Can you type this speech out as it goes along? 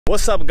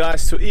What's up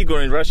guys, to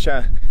Igor in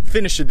Russia,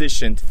 Finnish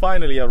edition.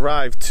 Finally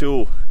arrived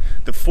to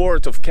the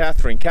fort of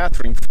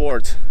Katariina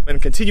Fort,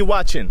 and continue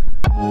watching.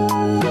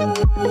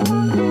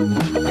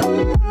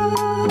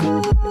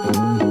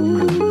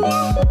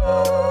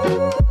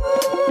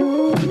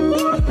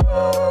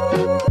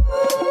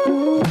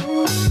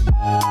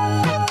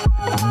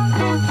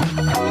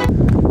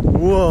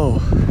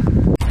 Whoa!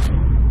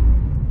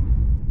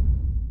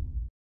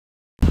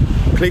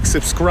 Click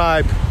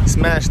subscribe,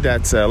 smash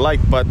that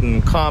like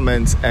button,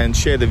 comment and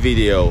share the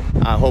video.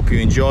 I hope you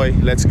enjoy.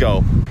 Let's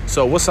go.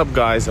 So what's up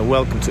guys, and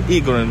welcome to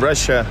Igor in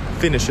Russia,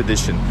 Finnish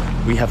edition.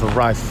 We have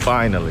arrived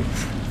finally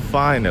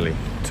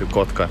to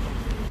Kotka.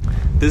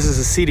 This is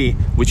a city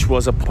which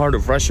was a part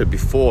of Russia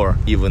before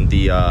even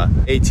the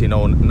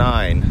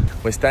 1809.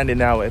 We're standing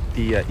now at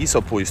the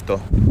Isopuisto,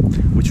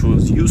 which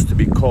used to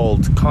be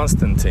called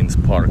Konstantin's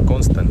Park,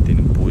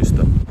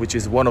 Konstantinpuisto, which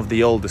is one of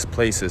the oldest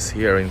places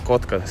here in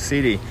Kotka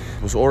city.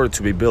 It was ordered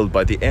to be built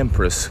by the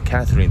empress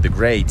Katariina the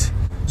Great.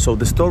 So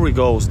the story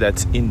goes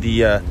that in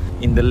the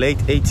late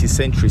 18th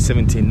century,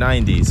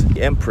 1790s,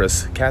 the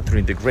empress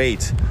Katariina the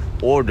Great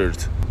ordered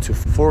to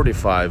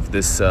fortify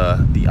this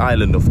the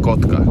island of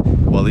Kotka.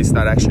 Well, it's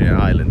not actually an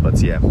island, but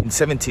yeah. In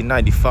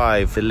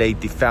 1795, they laid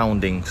the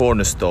founding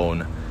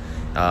cornerstone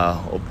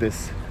of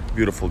this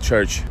beautiful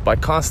church by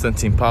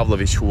Konstantin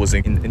Pavlovich, who was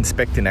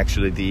inspecting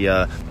actually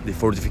the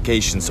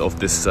fortifications of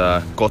this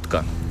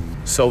Kotka.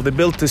 So they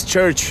built this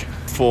church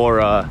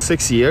for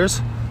 6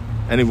 years,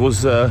 and it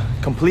was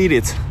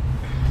completed.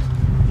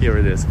 Here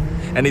it is.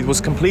 And it was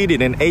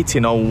completed in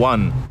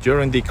 1801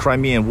 during the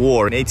Crimean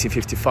War in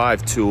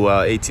 1855 to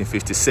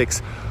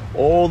 1856.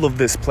 All of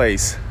this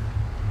place,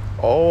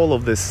 all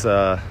of this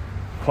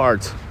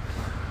part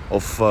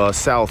of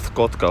South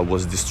Kotka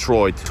was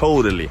destroyed,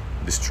 totally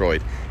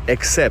destroyed,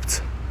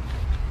 except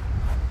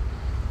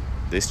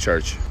this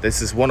church.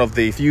 This is one of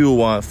the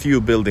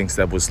few buildings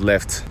that was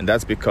left, and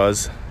that's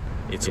because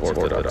it's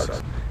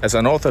Orthodox. As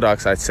an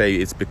Orthodox, I'd say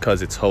it's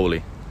because it's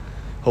holy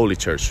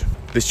church.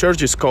 This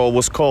church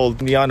was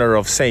called in the honor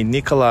of Saint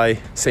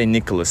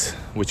Nicholas,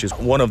 which is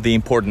one of the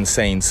important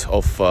saints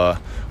of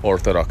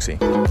Orthodoxy.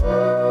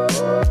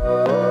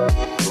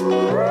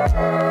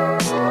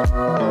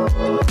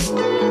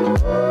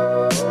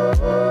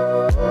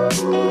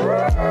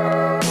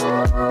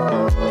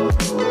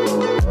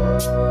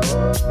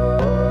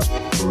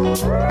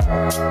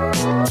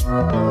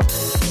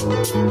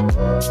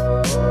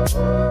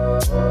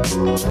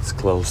 It's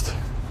closed.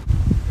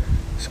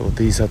 So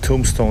these are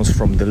tombstones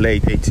from the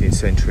late 18th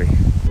century.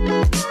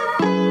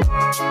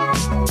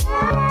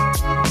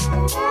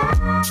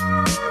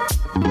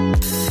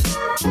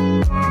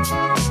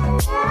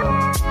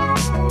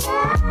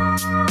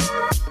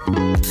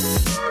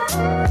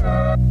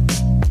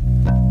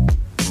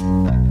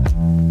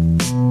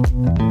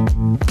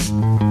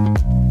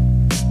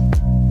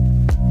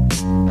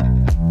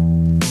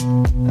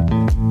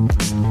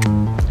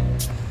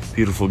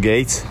 Beautiful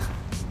gate.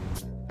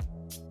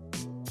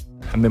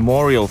 A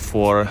memorial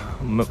for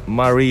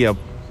Maria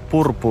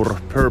Purpur,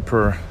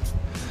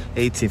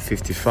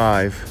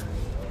 1855,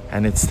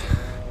 and it's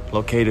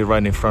located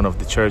right in front of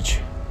the church.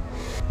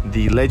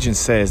 The legend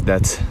says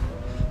that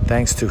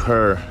thanks to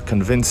her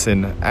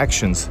convincing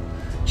actions,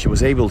 she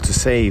was able to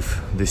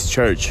save this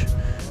church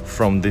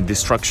from the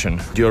destruction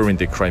during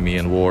the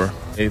Crimean War.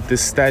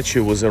 This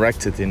statue was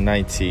erected in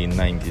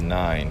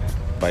 1999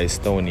 by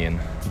Estonian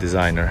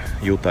designer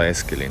Juta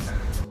Eskelin.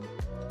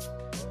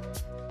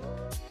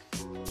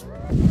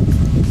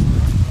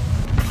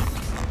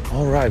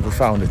 All right, we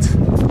found it.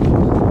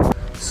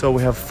 So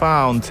we have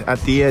found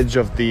at the edge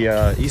of the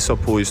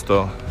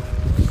Isopuisto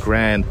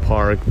grand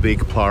park,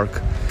 big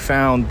park,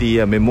 found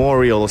the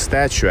memorial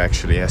statue,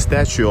 actually, a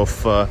statue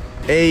of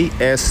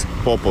A.S.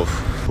 Popov,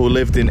 who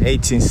lived in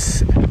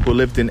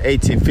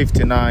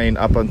 1859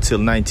 up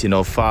until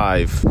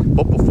 1905.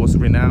 Popov was a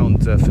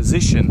renowned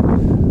physician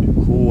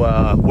who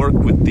worked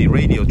with the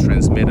radio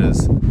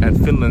transmitters, and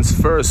Finland's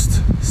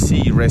first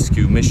sea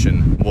rescue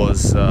mission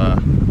was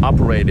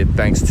operated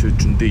thanks to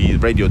the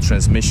radio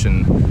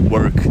transmission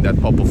work that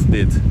Popov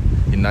did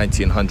in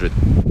 1900.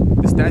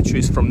 The statue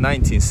is from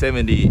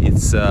 1970.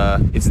 It's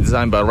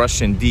designed by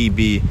Russian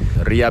D.B.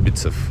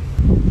 Ryabitsev.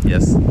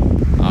 Yes,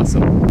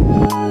 awesome.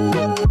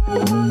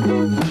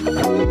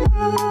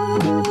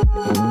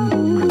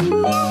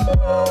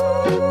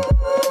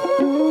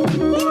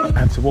 I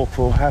have to walk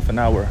for half an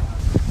hour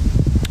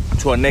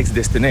to our next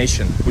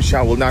destination, which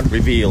I will not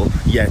reveal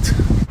yet.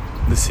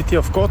 The city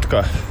of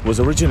Kotka was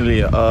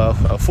originally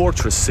a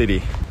fortress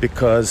city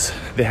because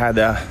they had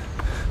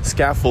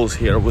scaffolds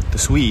here with the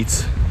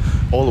Swedes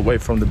all the way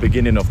from the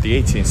beginning of the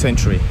 18th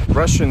century.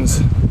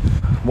 Russians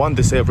won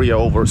this area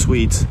over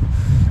Swedes,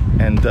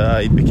 and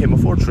it became a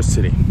fortress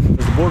city.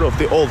 The border of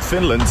the old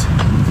Finland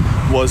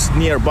was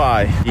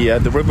nearby.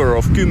 The river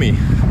of Kymi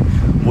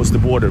was the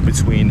border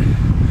between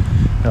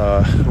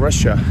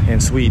Russia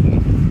and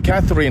Sweden.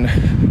 Catherine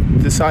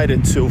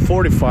decided to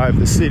fortify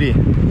the city.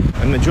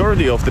 A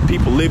majority of the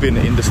people living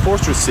in this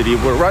fortress city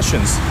were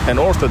Russians and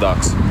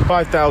Orthodox.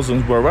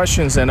 5,000 were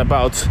Russians and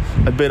about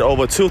a bit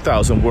over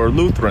 2,000 were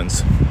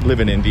Lutherans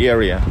living in the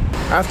area.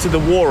 After the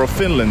War of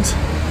Finland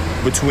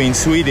between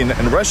Sweden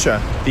and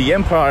Russia, the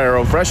Empire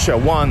of Russia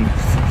won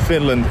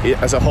Finland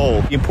as a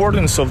whole. The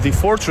importance of the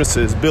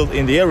fortresses built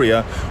in the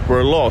area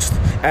were lost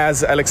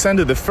as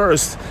Aleksandr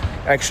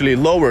I actually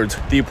lowered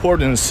the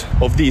importance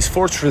of these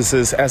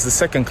fortresses as the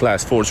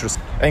second-class fortress.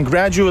 And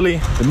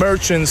gradually the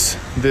merchants,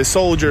 the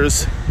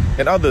soldiers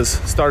and others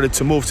started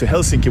to move to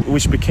Helsinki,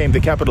 which became the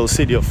capital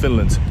city of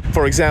Finland.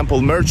 For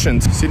example,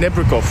 merchant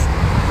Sinebrykov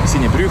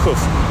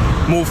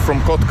moved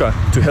from Kotka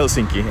to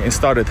Helsinki and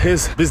started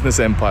his business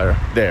empire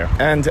there.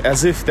 And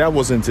as if that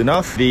wasn't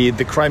enough, the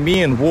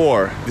Crimean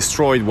War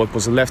destroyed what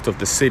was left of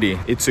the city.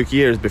 It took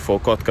years before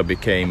Kotka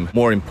became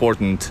more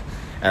important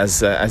as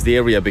the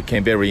area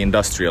became very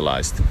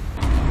industrialized.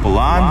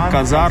 Plan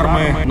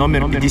казармы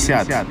номер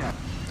 50.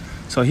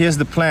 So here's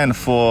the plan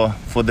for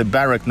the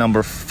barrack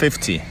number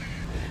 50.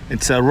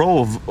 It's a row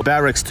of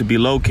barracks to be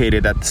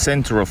located at the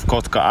center of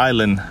Kotka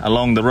Island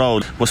along the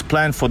road. Was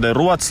planned for the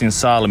Ruotsin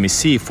Salmi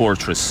sea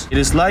fortress. It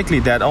is likely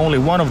that only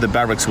one of the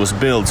barracks was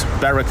built,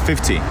 Barrack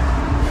 50.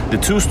 The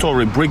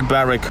two-story brick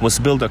barrack was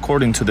built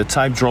according to the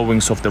type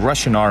drawings of the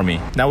Russian army.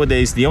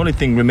 Nowadays, the only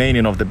thing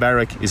remaining of the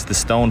barrack is the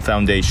stone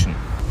foundation.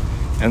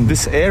 And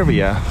this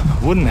area,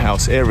 wooden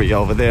house area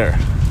over there,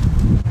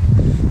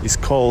 is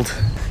called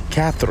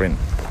Catherine,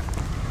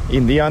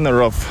 in the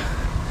honor of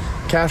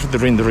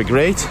Catherine the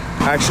Great.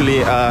 Actually,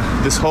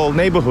 this whole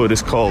neighborhood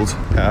is called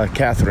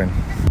Catherine.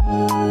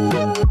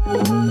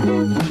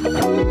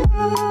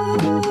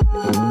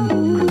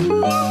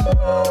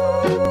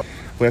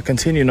 We are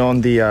continuing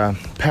on the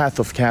path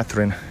of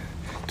Catherine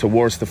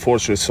towards the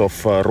fortress of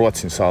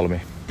Ruotsin Salmi.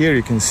 Here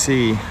you can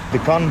see the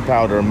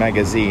Gunpowder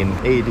magazine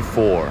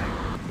 84.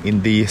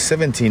 In the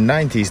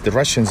 1790s, the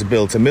Russians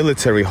built a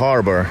military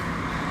harbor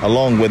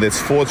along with its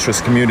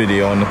fortress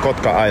community on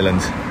Kotka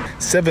Island.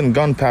 7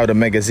 gunpowder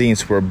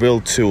magazines were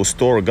built to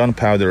store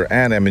gunpowder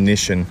and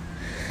ammunition.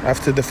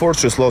 After the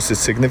fortress lost its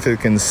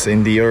significance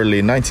in the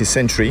early 19th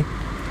century,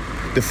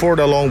 the fort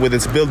along with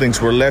its buildings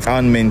were left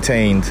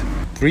unmaintained.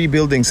 3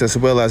 buildings as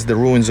well as the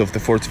ruins of the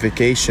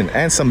fortification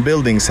and some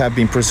buildings have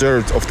been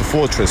preserved of the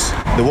fortress.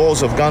 The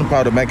walls of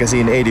Gunpowder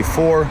magazine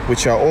 84,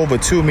 which are over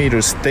 2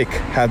 meters thick,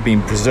 have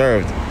been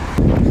preserved.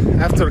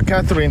 After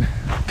Catherine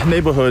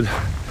neighborhood,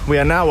 we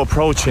are now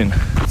approaching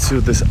to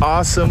this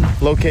awesome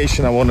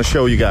location I want to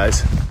show you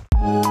guys.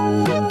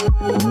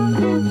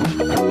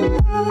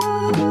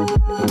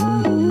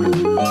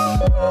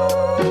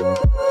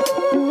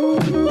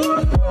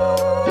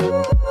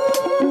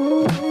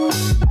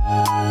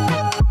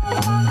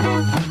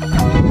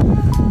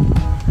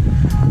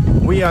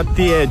 We are at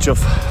the edge of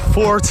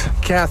Fort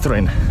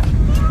Katarina.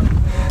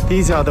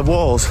 These are the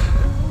walls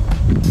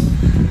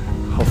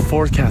of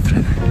Fort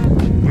Katarina.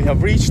 We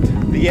have reached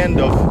the end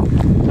of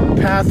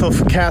Path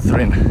of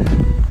Catherine,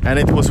 and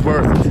it was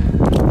worth it.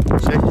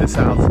 Check this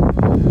out.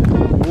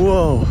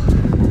 Whoa!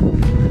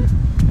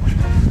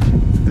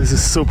 This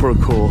is super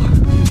cool.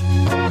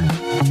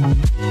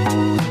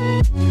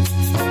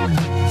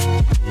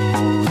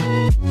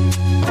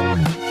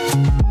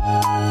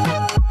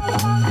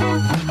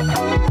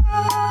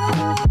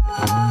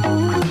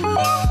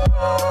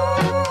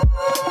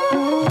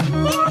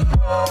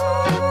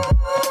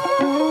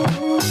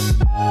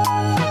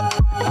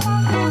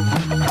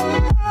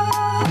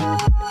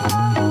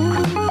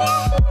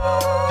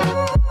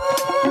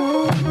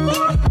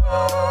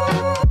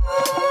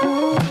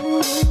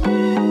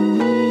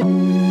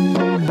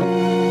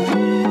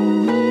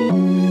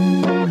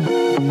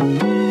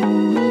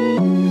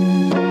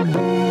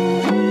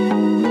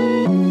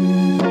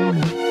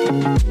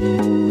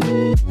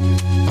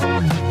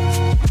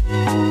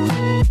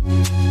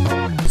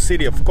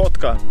 City of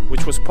Kotka,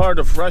 which was part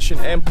of Russian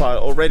Empire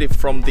already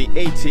from the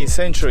 18th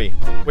century.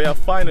 We have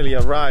finally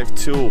arrived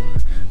to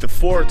the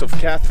fort of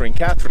Catherine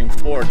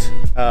Fort,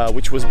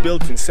 which was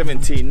built in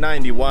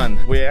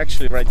 1791. We're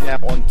actually right now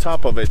on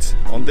top of it.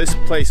 On this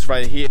place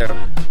right here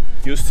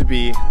used to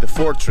be the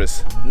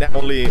fortress. Now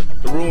only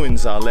the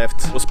ruins are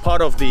left. It was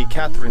part of the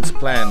Catherine's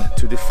plan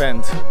to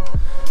defend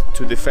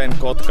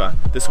Kotka.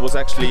 This was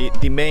actually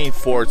the main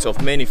fort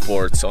of many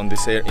forts in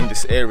this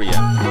area.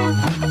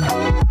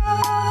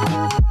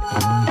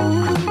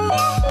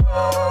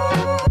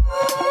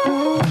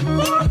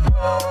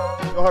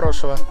 Всего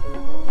хорошего.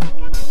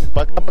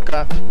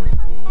 Пока-пока.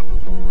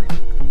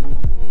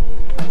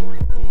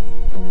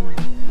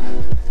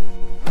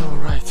 All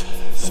right,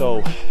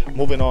 so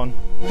moving on.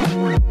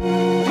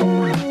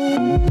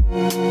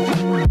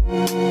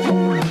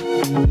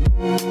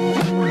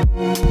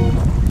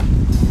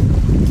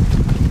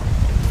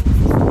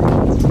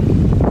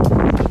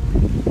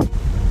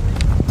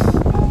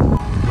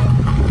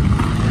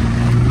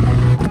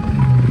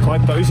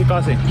 Koippa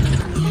 98.